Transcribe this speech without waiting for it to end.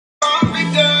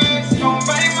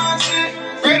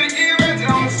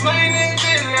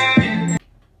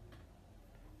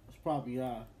Probably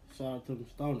shout out to them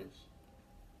stoners.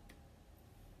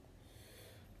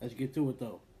 Let's get to it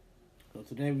though. So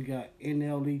today we got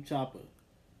NLE CHOPPA.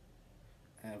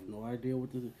 I have no idea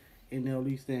what the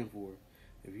NLE stand for.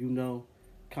 If you know,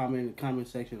 comment in the comment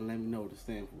section and let me know what it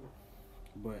stand for.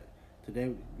 But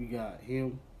today we got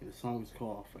him, and the song is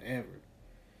called Forever.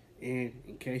 And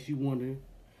in case you wonder,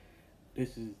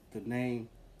 this is the name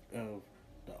of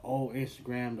the old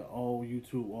Instagram, the old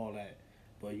YouTube, all that.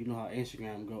 But you know how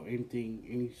Instagram go. Anything,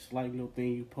 any slight little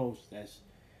thing you post that's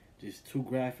just too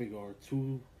graphic or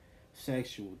too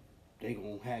sexual, they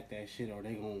gonna hack that shit, or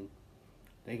they gonna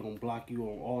block you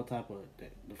on all type of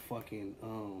the fucking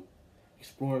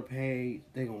explore page.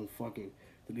 They gonna fucking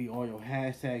delete all your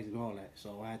hashtags and all that.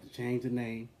 So I had to change the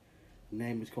name. The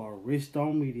name is called Rich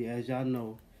Stone Media, as y'all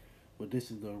know, but this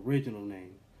is the original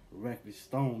name, Reckless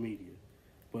Stone Media.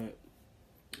 But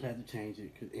I had to change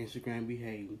it because Instagram be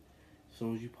hating. As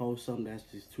soon as you post something that's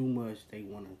just too much, they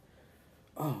wanna,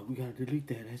 oh, we gotta delete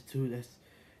that.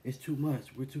 It's too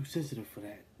much. We're too sensitive for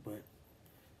that. But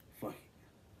fuck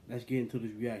it. Let's get into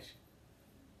this reaction.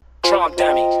 Trump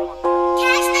dummy.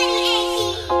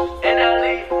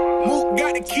 NLE. Mook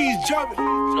got the keys jumping.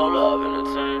 No love in the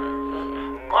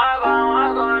team. Why going?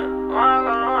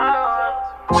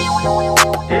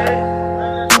 Yeah.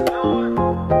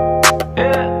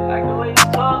 Like the way you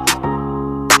talk.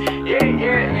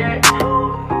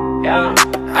 Yeah.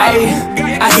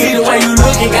 I see the way you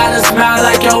look, you gotta smile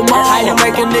like your mom. How you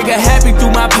make a nigga happy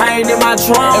through my pain and my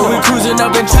trauma. And we cruising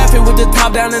up in traffic with the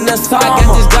top down in the sun. I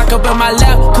got this Glock up in my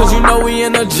lap, cause you know we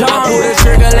in the jump. Pull the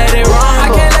trigger, let it run. I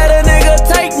can't let a nigga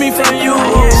take me from you.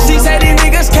 She say these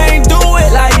niggas can't do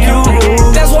it like you.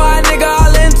 That's why a nigga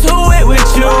all into it with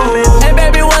you. And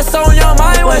baby, what's on your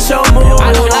mind, what's your mood?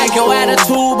 I don't like your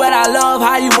attitude, but I love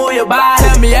how you move your body.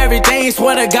 Tell me everything,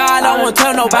 swear to God, I won't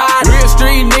tell nobody. Real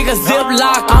street nigga, zip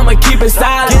lock, I'ma keep it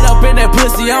silent. Get up in that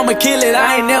pussy, I'ma kill it,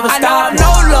 I ain't never stop. I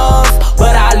know no love,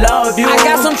 but I love you. I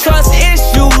got some trust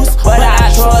issues, but I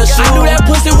trust you. I knew that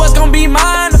pussy was gonna be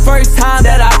mine the first time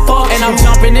that I fucked. And I'm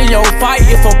jumping in your fight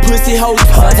if a pussy hoe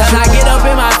touch. Sometimes I get up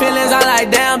in my feelings, I like,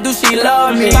 damn, do she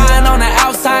love me? Fine on the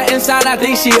outside, inside I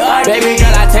think she ugly. Baby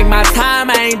girl, I take my time,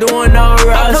 I ain't doing no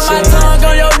rushing. I put my tongue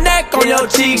on your neck, on your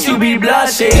cheeks, you be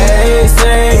blushing. They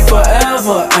say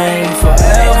forever ain't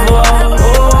forever,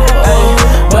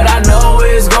 but I know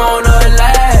it's gonna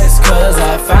last, cause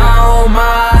I found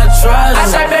my trust. I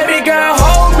say, baby girl,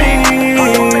 hold me.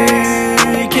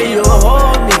 Can you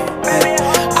hold me?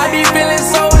 I be feeling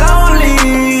so lonely.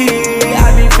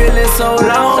 I be feeling so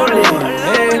lonely.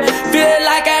 Feel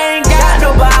like I ain't got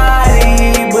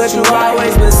nobody, but you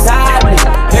always beside me.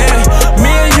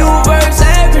 Me and you versus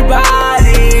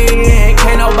everybody, and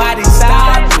can't nobody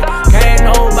stop me. Can't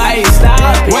nobody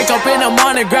stop me. Wake up in the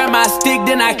morning, grab my stick,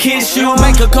 then I kiss you.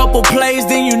 Make a couple plays,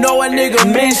 then you know a nigga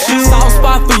miss you. Soft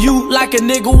spot for you, like a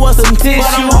nigga was some tissue.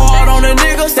 But I'm hard on a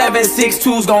nigga,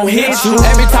 762's gon' hit you.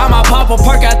 Every time I pop a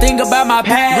perk, I think about my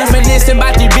past. Reminiscing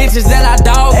about these bitches that I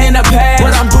dog in the past.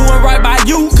 But I'm doing right by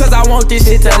you, cause I want this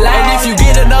shit to last. And if you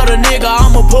get another nigga,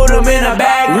 I'ma put him in a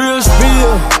bag. Real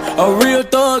spill, a real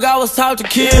thug, I was taught to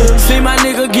kill. See my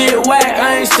nigga get whacked,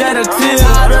 I ain't shed a tear.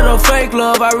 Tired of the fake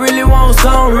love, I really want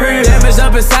some real. Damage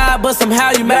up inside, but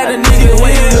somehow you made a nigga the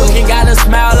way you looking, gotta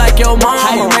smile like your mama.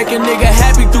 How you make a nigga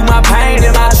happy through my pain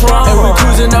and my trauma. And we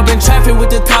cruising up in traffic with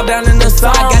the top down in the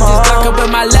sun. I got this Glock up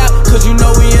in my lap, cause you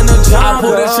know we in the jump. I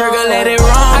pull the trigger, let it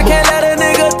run. I can't let a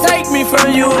nigga take me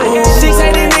from you. She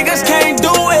say these niggas can't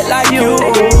do it like you.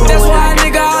 That's why a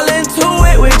nigga all into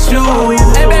it with you.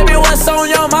 And baby, what's on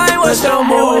your mind, what's your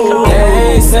mood?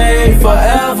 They say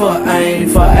forever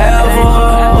ain't forever,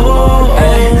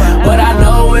 but I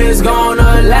know it's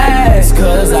gonna last,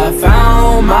 cause I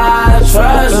found my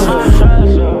treasure.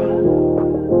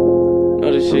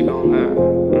 Know this shit gon' last,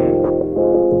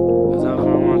 cause I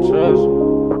found my treasure.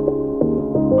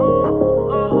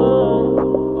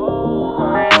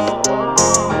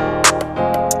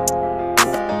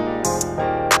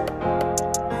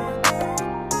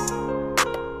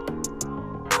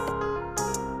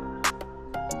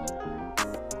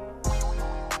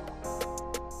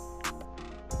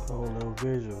 Cool little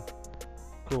visual.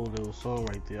 Cool little song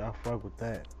right there. I fuck with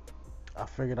that. I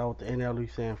figured out what the NLE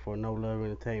stand for, No Love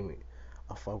Entertainment.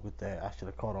 I fuck with that. I should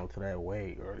have caught on to that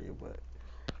way earlier, but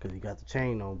because he got the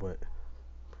chain on, but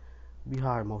be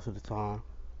hard most of the time.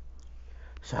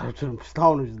 Shout out to them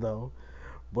stoners though.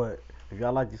 But if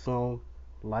y'all like the song,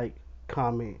 like,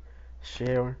 comment,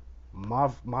 share my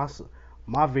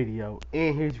video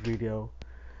and his video.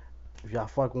 If y'all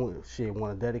fucking with shit,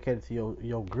 want to dedicate it to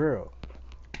your girl,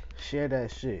 share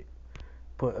that shit.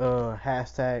 Put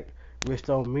hashtag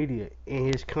Richstone Media in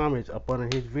his comments up under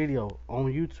his video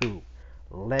on YouTube.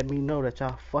 Let me know that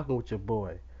y'all fucking with your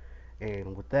boy.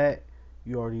 And with that,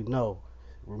 you already know.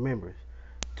 Remember,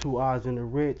 2 Eyes in the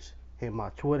Rich. Hit my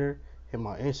Twitter. Hit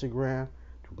my Instagram.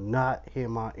 Do not hit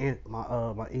my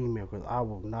email because I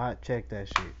will not check that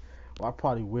shit. Well, I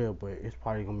probably will, but it's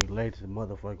probably gonna be late to the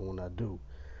motherfucker when I do.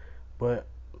 But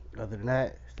other than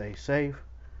that, stay safe.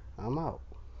 I'm out.